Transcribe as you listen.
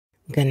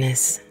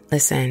Goodness,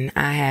 listen,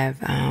 I have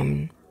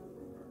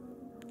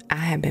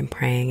been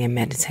praying and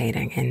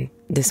meditating, and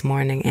this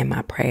morning in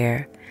my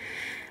prayer,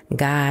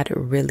 God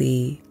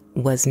really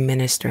was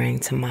ministering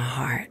to my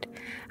heart.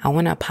 I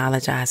want to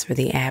apologize for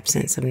the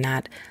absence of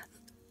not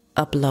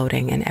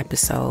uploading an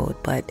episode,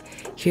 but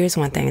here's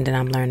one thing that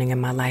I'm learning in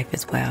my life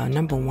as well.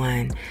 Number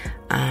one,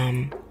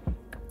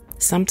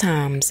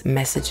 sometimes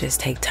messages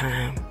take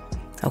time.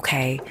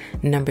 Okay.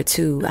 Number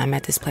two, I'm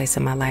at this place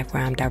in my life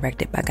where I'm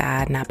directed by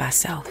God, not by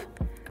self.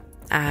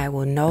 I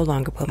will no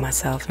longer put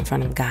myself in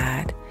front of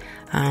God.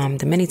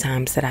 The many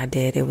times that I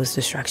did, it was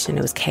destruction.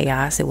 It was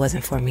chaos. It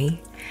wasn't for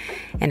me.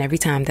 And every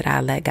time that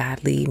I let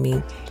God lead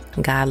me,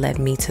 God led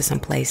me to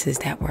some places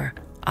that were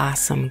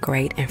awesome,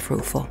 great, and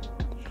fruitful.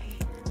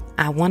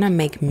 I want to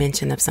make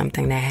mention of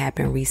something that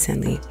happened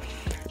recently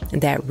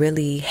that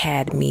really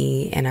had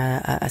me in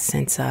a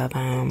sense of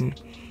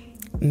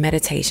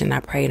meditation. I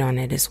prayed on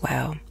it as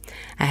well.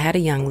 I had a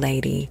young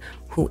lady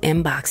who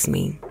inboxed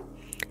me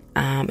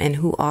and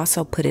who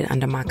also put it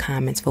under my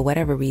comments for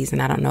whatever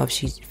reason. I don't know if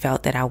she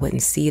felt that I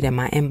wouldn't see it in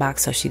my inbox,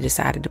 so she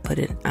decided to put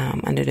it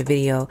under the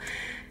video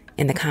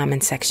in the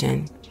comment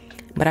section.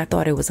 But I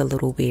thought it was a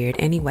little weird.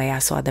 Anyway, I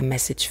saw the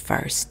message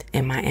first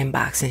in my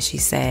inbox, and she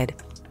said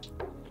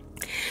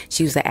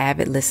she was an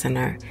avid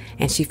listener,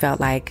 and she felt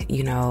like,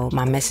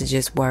 my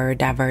messages were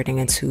diverting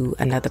into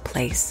another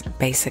place,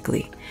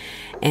 basically.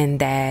 And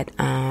that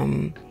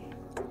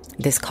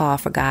this call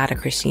for God or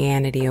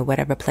Christianity or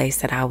whatever place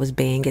that I was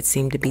being, it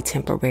seemed to be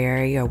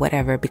temporary or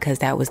whatever, because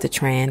that was the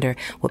trend or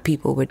what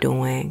people were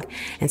doing.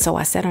 And so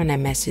I sat on that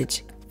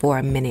message for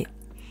a minute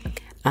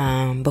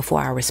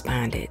before I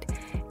responded.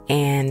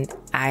 And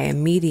I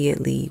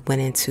immediately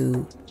went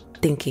into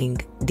thinking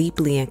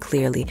deeply and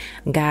clearly,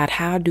 God,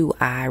 how do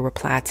I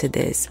reply to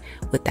this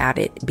without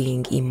it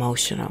being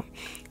emotional?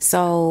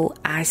 So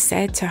I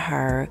said to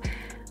her,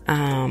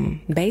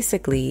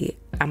 basically,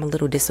 I'm a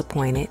little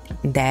disappointed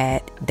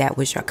that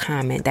was your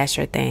comment. That's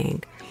your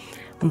thing.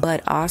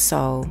 But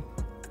also,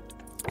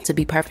 to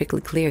be perfectly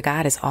clear,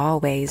 God has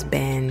always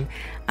been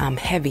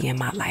heavy in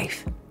my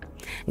life.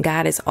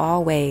 God has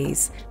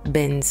always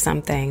been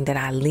something that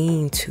I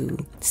lean to.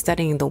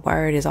 Studying the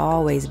word has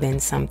always been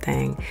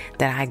something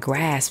that I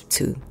grasp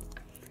to.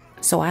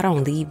 So I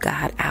don't leave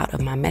God out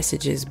of my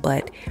messages,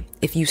 but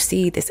if you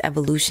see this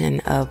evolution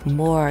of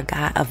more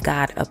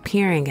God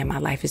appearing in my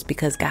life, it's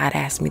because God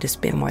asked me to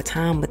spend more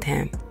time with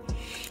him,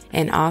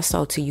 and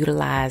also to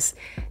utilize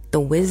the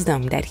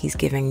wisdom that he's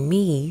giving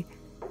me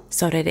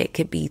so that it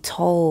could be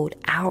told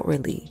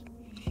outwardly.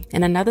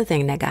 And another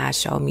thing that God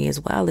showed me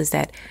as well is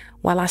that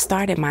while I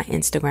started my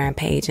Instagram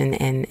page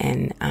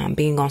and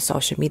being on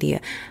social media,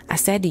 I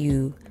said to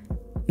you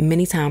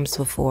many times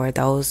before,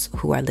 those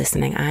who are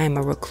listening, I am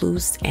a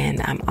recluse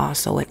and I'm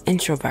also an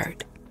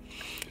introvert.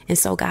 And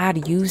so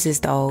God uses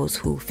those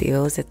who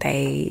feels that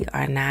they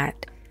are not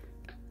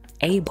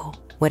able,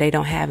 where they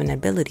don't have an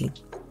ability.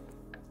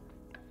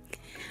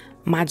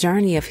 My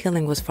journey of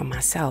healing was for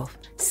myself.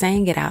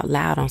 Saying it out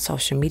loud on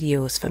social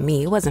media was for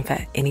me. It wasn't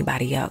for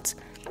anybody else.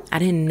 I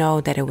didn't know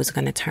that it was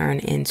going to turn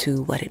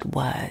into what it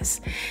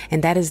was.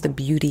 And that is the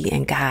beauty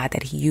in God,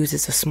 that he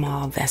uses a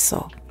small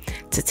vessel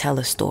to tell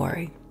a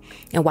story.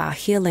 And while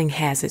healing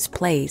has its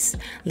place,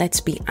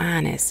 let's be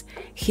honest,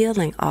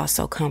 healing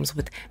also comes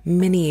with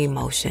many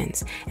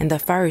emotions. And the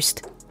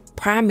first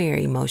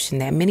primary emotion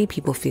that many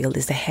people feel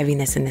is the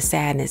heaviness and the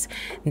sadness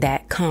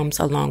that comes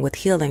along with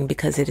healing,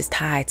 because it is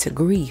tied to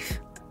grief.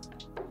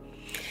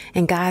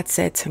 And God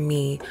said to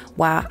me,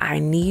 while I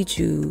need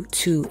you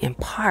to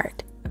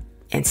impart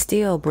and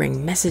still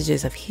bring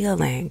messages of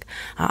healing,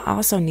 I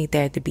also need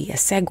there to be a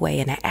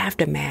segue and an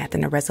aftermath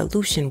and a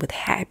resolution with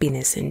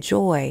happiness and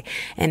joy,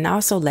 and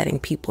also letting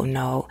people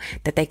know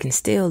that they can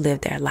still live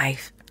their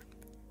life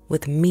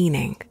with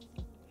meaning,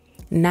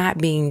 not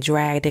being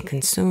dragged and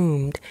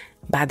consumed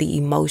by the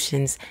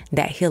emotions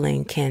that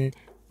healing can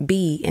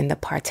be in the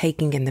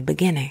partaking in the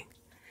beginning.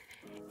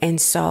 And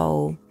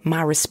so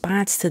my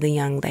response to the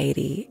young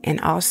lady,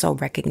 and also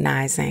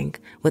recognizing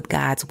with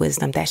God's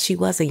wisdom that she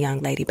was a young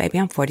lady, baby,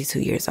 I'm 42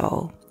 years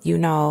old.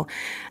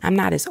 I'm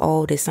not as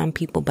old as some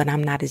people, but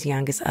I'm not as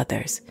young as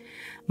others.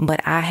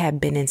 But I have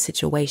been in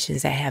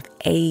situations that have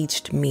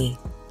aged me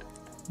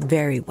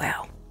very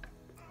well,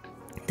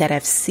 that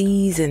have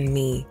seasoned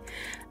me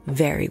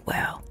very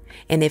well.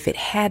 And if it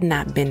had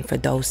not been for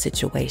those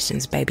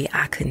situations, baby,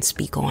 I couldn't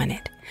speak on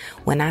it.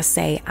 When I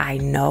say I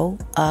know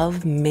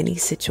of many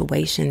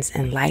situations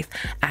in life,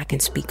 I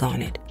can speak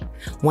on it.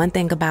 One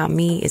thing about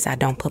me is I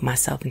don't put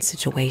myself in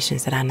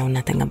situations that I know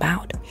nothing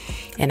about.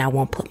 And I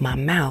won't put my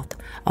mouth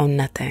on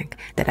nothing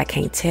that I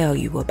can't tell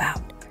you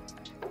about.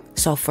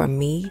 So for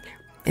me,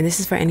 and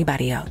this is for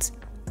anybody else,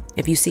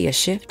 if you see a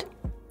shift,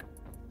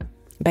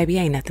 baby,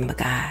 ain't nothing but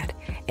God.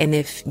 And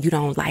if you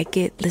don't like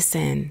it,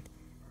 listen,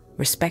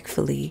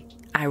 respectfully,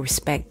 I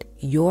respect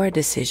your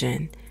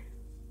decision,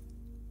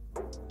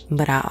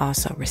 but I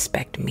also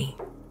respect me.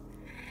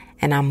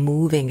 And I'm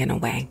moving in a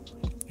way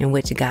in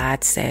which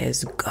God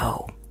says,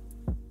 go.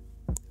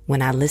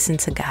 When I listened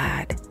to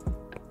God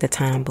the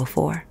time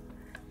before,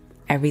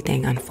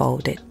 everything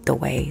unfolded the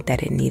way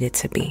that it needed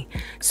to be.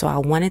 So I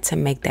wanted to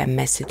make that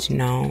message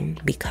known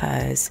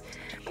because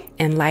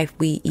in life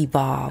we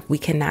evolve. We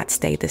cannot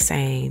stay the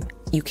same.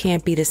 You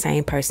can't be the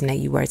same person that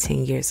you were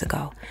 10 years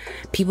ago.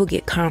 People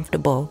get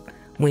comfortable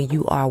when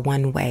you are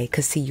one way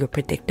because see, you're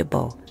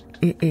predictable.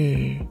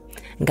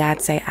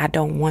 God say, I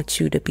don't want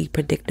you to be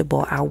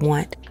predictable. I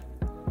want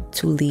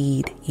to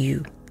lead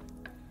you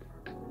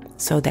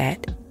so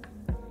that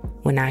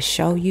when I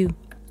show you,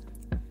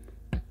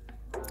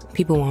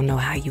 people won't know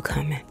how you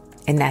coming.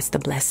 And that's the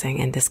blessing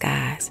in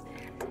disguise.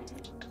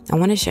 I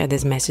want to share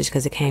this message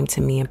because it came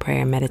to me in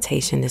prayer and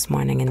meditation this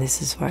morning. And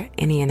this is for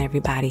any and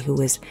everybody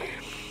who is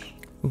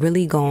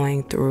really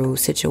going through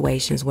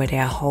situations where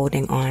they're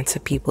holding on to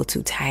people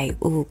too tight.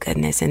 Oh,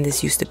 goodness. And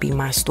this used to be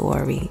my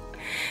story.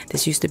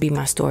 This used to be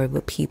my story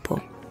with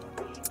people.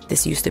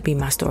 This used to be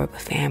my story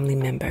with family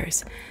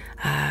members.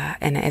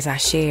 And as I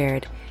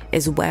shared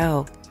as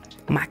well,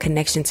 my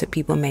connection to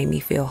people made me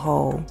feel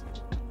whole,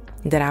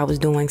 that I was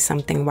doing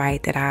something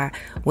right, that I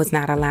was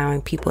not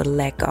allowing people to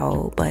let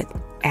go. But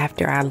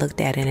after I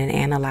looked at it and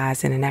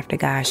analyzed it, and after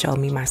God showed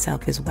me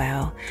myself as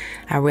well,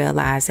 I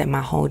realized that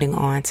my holding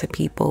on to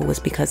people was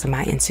because of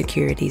my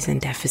insecurities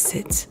and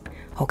deficits.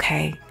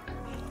 Okay?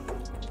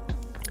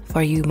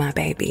 For you, my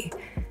baby,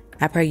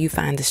 I pray you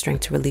find the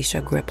strength to release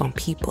your grip on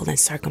people and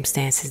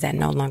circumstances that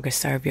no longer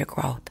serve your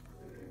growth.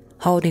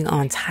 Holding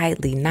on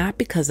tightly, not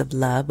because of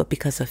love, but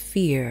because of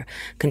fear,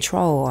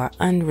 control, or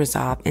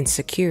unresolved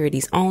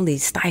insecurities only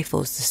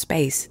stifles the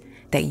space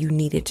that you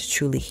needed to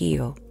truly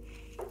heal.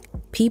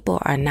 People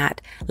are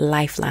not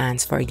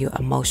lifelines for your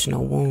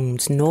emotional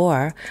wounds,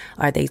 nor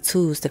are they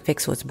tools to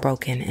fix what's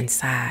broken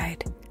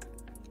inside.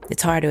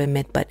 It's hard to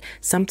admit, but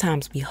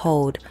sometimes we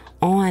hold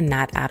on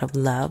not out of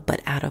love,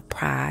 but out of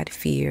pride,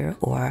 fear,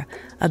 or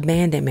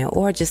abandonment,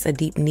 or just a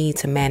deep need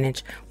to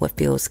manage what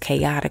feels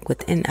chaotic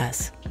within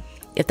us.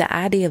 If the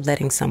idea of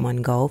letting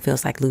someone go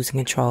feels like losing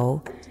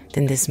control,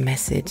 then this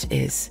message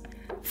is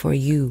for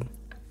you.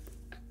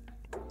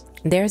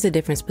 There's a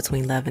difference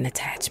between love and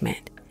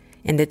attachment,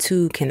 and the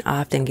two can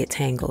often get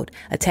tangled.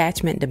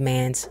 Attachment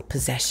demands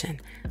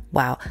possession,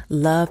 while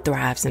love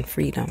thrives in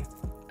freedom.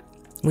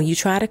 When you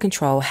try to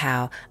control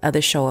how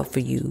others show up for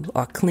you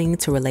or cling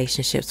to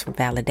relationships for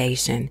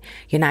validation,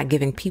 you're not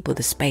giving people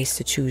the space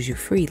to choose you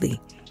freely.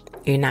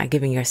 You're not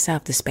giving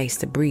yourself the space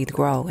to breathe,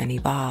 grow, and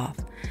evolve.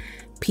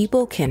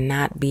 People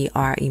cannot be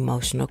our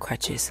emotional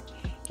crutches.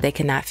 They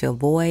cannot fill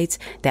voids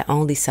that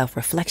only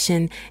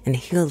self-reflection and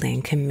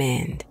healing can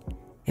mend.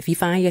 If you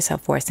find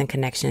yourself forcing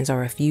connections or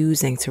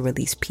refusing to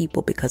release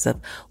people because of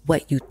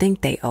what you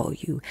think they owe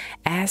you,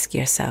 ask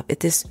yourself, is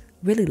this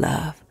really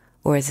love,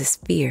 or is this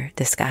fear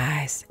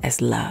disguised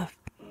as love?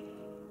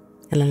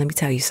 And let me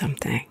tell you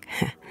something.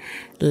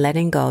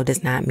 Letting go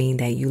does not mean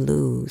that you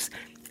lose.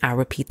 I'll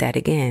repeat that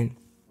again.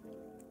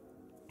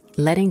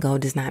 Letting go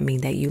does not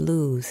mean that you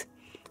lose.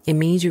 It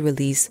means you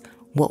release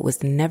what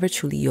was never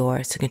truly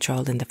yours to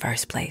control in the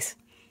first place.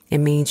 It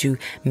means you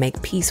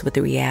make peace with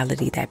the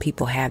reality that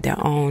people have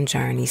their own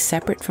journey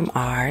separate from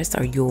ours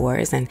or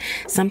yours, and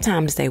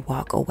sometimes they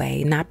walk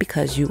away not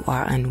because you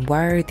are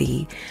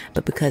unworthy,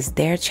 but because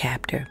their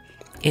chapter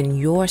in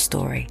your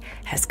story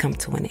has come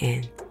to an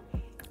end.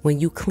 When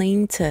you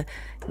cling to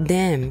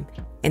them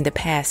in the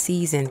past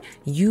season,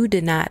 you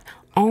did not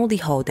only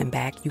hold them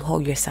back, you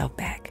hold yourself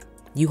back.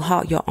 You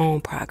halt your own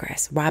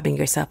progress, robbing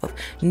yourself of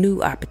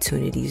new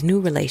opportunities,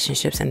 new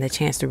relationships, and the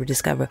chance to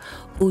rediscover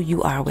who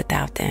you are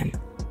without them.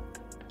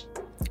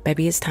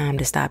 Baby, it's time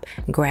to stop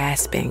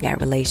grasping at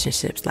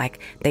relationships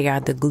like they are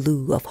the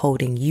glue of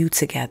holding you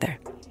together.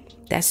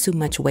 That's too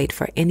much weight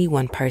for any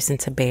one person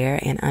to bear,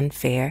 and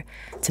unfair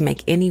to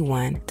make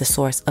anyone the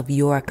source of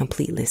your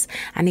completeness.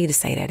 I need to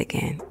say that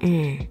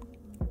again.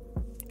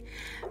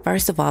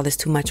 First of all, it's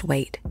too much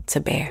weight to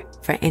bear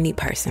for any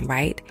person,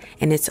 right?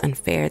 And it's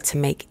unfair to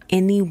make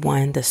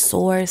anyone the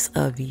source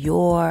of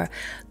your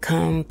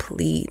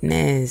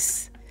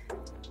completeness.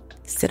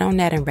 Sit on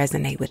that and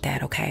resonate with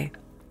that, okay?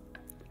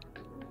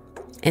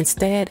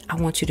 Instead,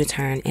 I want you to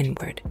turn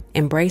inward.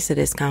 Embrace the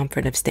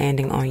discomfort of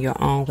standing on your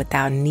own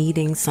without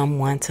needing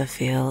someone to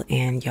fill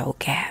in your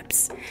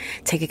gaps.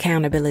 Take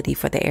accountability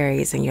for the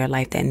areas in your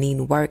life that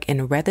need work,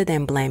 and rather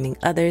than blaming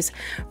others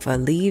for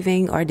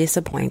leaving or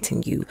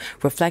disappointing you,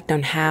 reflect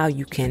on how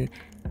you can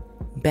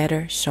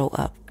better show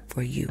up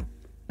for you.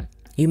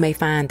 You may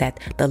find that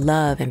the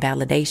love and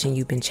validation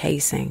you've been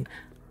chasing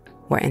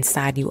were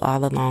inside you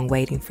all along,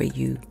 waiting for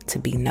you to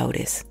be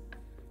noticed.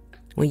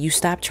 When you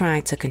stop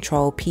trying to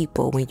control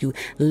people, when you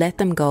let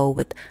them go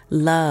with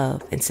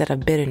love instead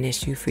of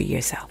bitterness, you free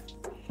yourself.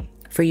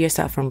 Free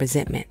yourself from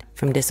resentment,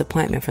 from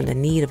disappointment, from the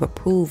need of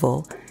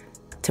approval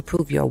to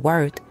prove your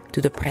worth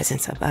through the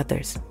presence of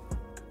others.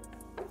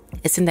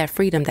 It's in that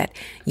freedom that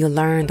you'll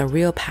learn the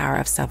real power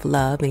of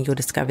self-love, and you'll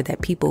discover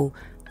that people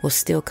will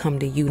still come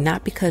to you,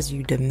 not because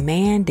you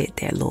demanded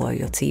their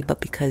loyalty, but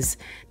because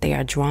they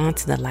are drawn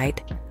to the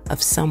light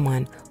of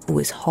someone who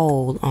is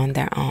whole on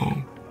their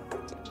own.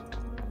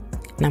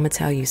 And I'm going to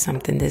tell you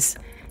something, this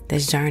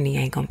journey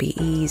ain't going to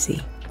be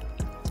easy.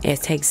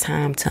 It takes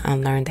time to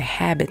unlearn the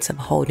habits of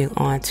holding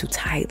on too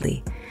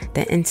tightly,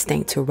 the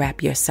instinct to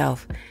wrap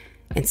yourself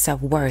and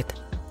self-worth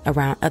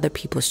around other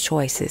people's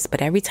choices.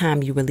 But every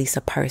time you release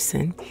a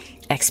person,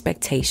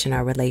 expectation,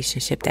 or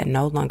relationship that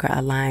no longer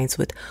aligns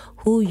with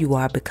who you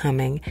are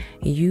becoming,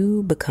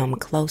 you become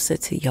closer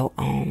to your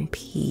own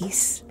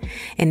peace.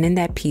 And in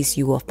that peace,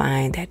 you will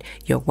find that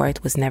your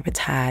worth was never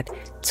tied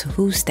to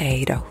who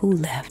stayed or who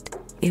left.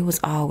 It was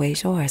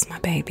always yours, my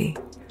baby.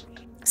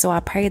 So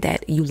I pray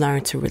that you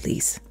learn to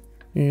release,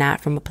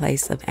 not from a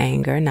place of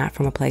anger, not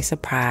from a place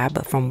of pride,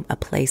 but from a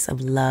place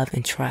of love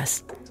and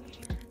trust.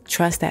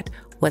 Trust that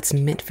what's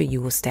meant for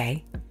you will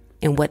stay,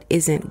 and what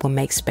isn't will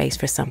make space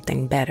for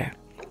something better.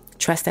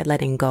 Trust that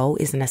letting go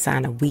isn't a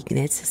sign of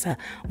weakness. It's a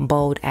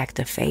bold act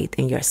of faith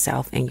in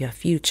yourself and your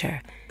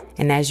future.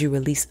 And as you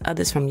release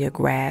others from your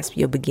grasp,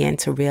 you'll begin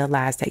to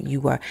realize that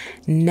you are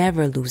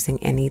never losing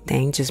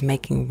anything, just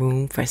making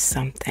room for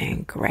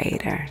something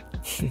greater.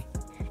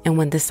 And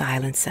when the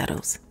silence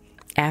settles,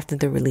 after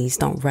the release,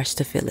 don't rush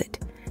to fill it.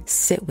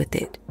 Sit with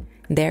it.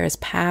 There is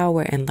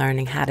power in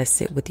learning how to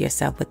sit with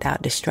yourself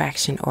without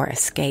distraction or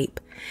escape.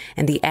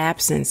 In the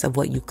absence of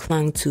what you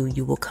clung to,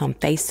 you will come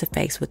face to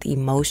face with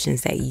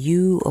emotions that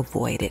you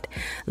avoided,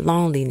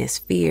 loneliness,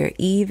 fear,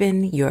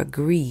 even your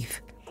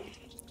grief.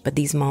 But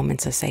these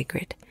moments are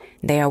sacred.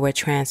 They are where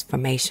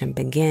transformation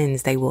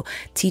begins. They will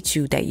teach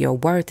you that your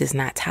worth is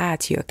not tied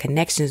to your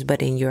connections,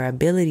 but in your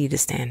ability to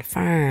stand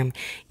firm,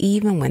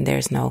 even when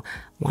there's no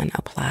one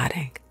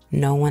applauding,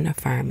 no one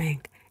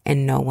affirming,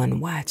 and no one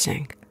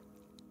watching.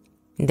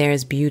 There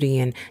is beauty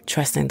in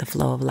trusting the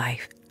flow of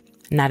life.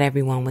 Not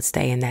everyone would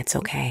stay, and that's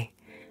okay.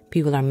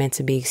 People are meant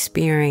to be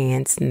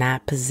experienced,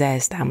 not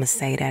possessed. I'm going to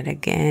say that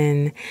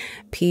again.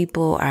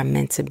 People are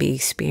meant to be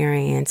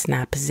experienced,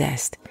 not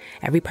possessed.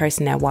 Every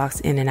person that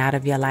walks in and out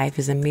of your life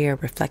is a mirror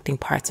reflecting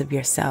parts of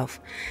yourself.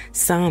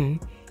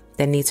 Some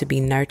that need to be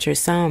nurtured,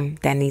 some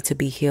that need to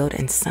be healed,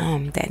 and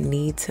some that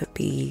need to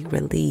be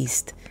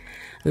released.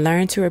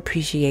 Learn to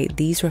appreciate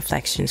these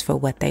reflections for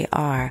what they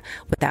are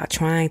without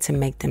trying to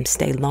make them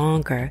stay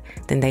longer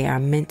than they are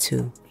meant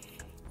to.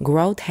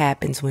 Growth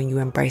happens when you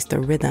embrace the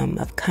rhythm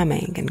of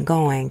coming and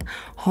going,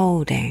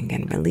 holding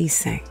and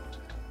releasing.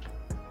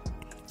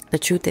 The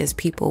truth is,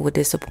 people will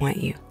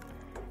disappoint you.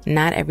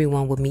 Not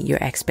everyone will meet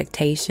your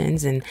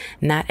expectations, and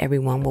not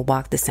everyone will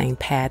walk the same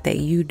path that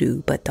you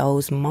do. But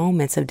those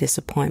moments of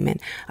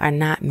disappointment are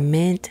not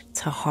meant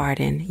to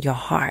harden your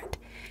heart.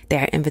 They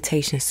are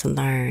invitations to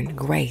learn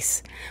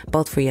grace,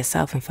 both for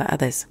yourself and for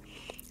others.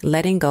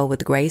 Letting go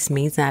with grace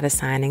means not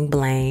assigning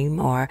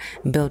blame or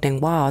building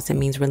walls. It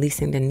means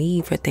releasing the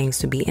need for things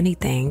to be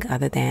anything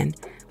other than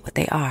what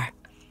they are.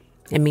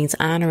 It means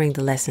honoring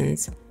the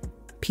lessons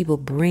people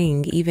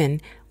bring, even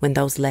when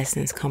those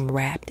lessons come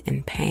wrapped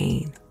in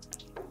pain.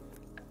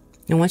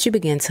 And once you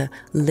begin to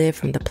live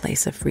from the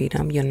place of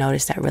freedom, you'll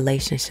notice that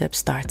relationships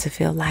start to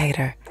feel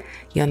lighter.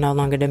 You'll no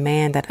longer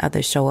demand that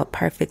others show up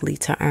perfectly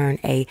to earn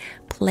a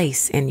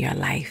place in your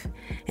life.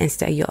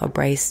 Instead, you'll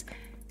embrace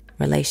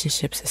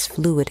relationships as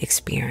fluid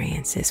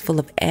experiences, full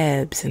of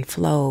ebbs and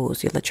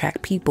flows. You'll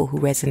attract people who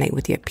resonate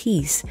with your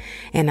peace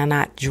and are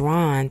not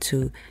drawn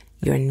to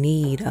your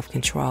need of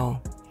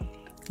control.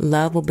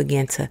 Love will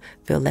begin to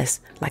feel less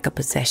like a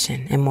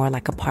possession and more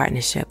like a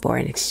partnership or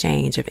an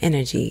exchange of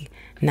energy,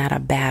 not a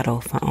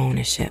battle for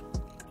ownership.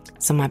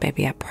 So my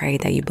baby, I pray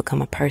that you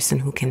become a person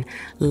who can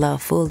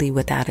love fully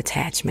without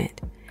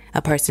attachment.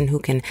 A person who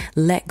can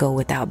let go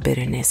without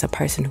bitterness. A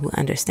person who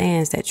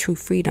understands that true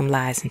freedom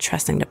lies in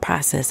trusting the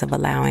process of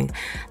allowing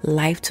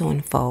life to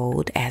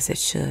unfold as it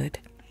should.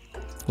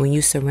 When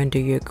you surrender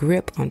your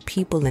grip on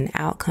people and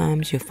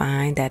outcomes, you'll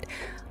find that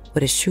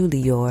what is truly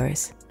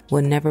yours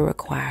will never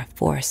require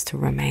force to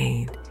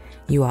remain.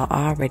 You are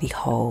already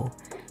whole,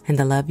 and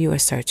the love you are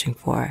searching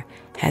for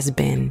has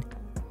been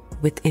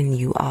within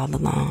you all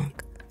along,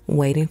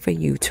 waiting for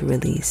you to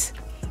release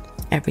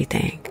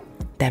everything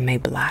that may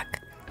block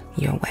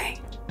your way.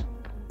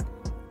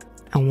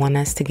 I want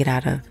us to get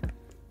out of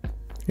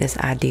this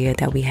idea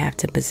that we have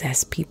to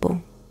possess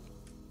people,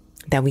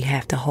 that we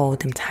have to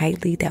hold them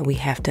tightly, that we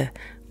have to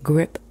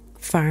grip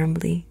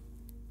firmly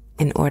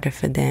in order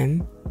for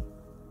them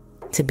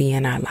to be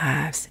in our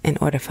lives, in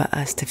order for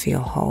us to feel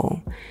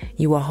whole.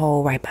 You are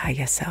whole right by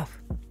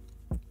yourself.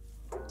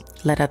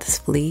 Let others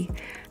flee,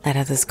 let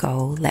others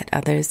go, let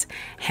others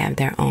have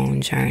their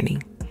own journey.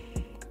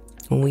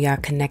 When we are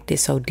connected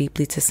so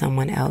deeply to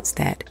someone else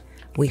that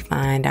we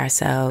find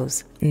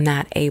ourselves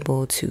not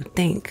able to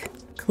think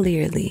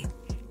clearly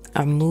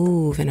or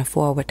move in a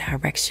forward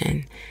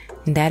direction,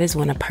 that is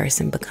when a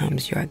person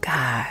becomes your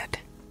God.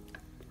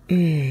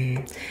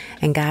 And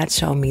God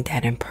showed me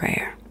that in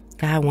prayer.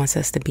 God wants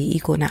us to be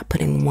equal, not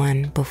putting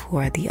one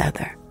before the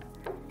other.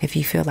 If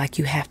you feel like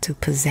you have to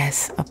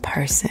possess a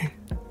person,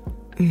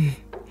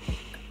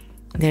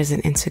 there's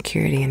an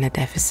insecurity and a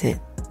deficit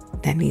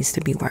that needs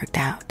to be worked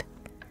out.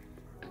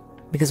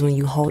 Because when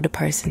you hold a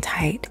person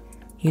tight,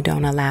 you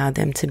don't allow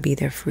them to be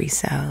their free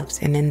selves.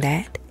 And in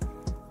that,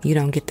 you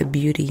don't get the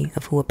beauty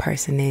of who a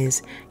person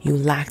is. You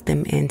lock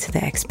them into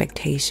the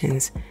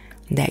expectations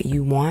that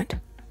you want.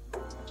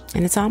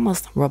 And it's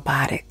almost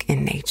robotic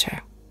in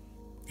nature.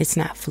 It's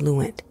not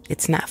fluent.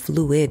 It's not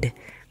fluid.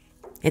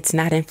 It's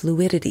not in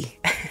fluidity.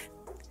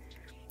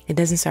 It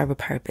doesn't serve a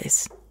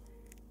purpose.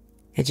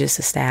 It just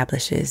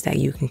establishes that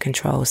you can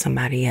control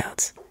somebody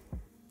else.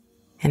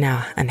 And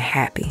how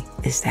unhappy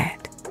is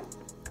that?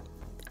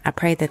 I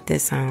pray that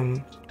this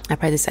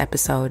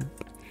episode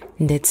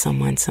did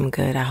someone some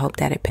good. I hope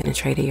that it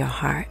penetrated your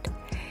heart.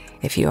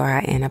 If you are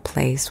in a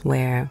place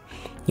where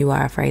you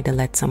are afraid to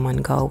let someone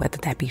go, whether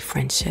that be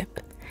friendship,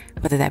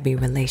 whether that be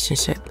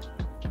relationship,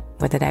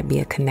 whether that be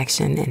a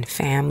connection in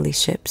family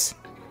ships,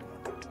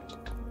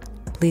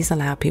 please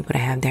allow people to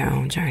have their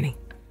own journey.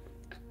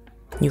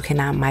 You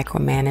cannot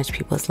micromanage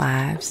people's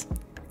lives.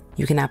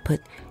 You cannot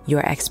put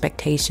your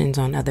expectations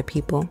on other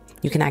people.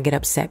 You cannot get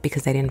upset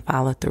because they didn't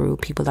follow through.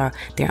 People are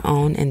their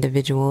own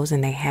individuals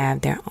and they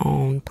have their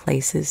own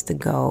places to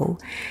go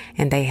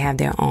and they have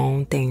their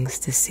own things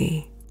to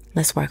see.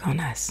 Let's work on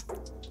us,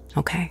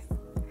 okay?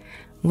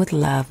 With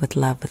love,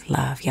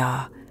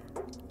 y'all.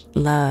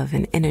 Love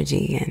and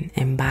energy and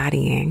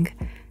embodying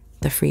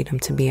the freedom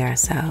to be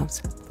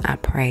ourselves. I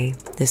pray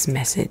this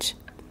message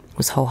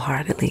was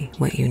wholeheartedly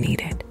what you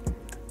needed.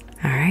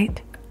 All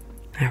right?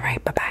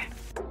 Bye-bye.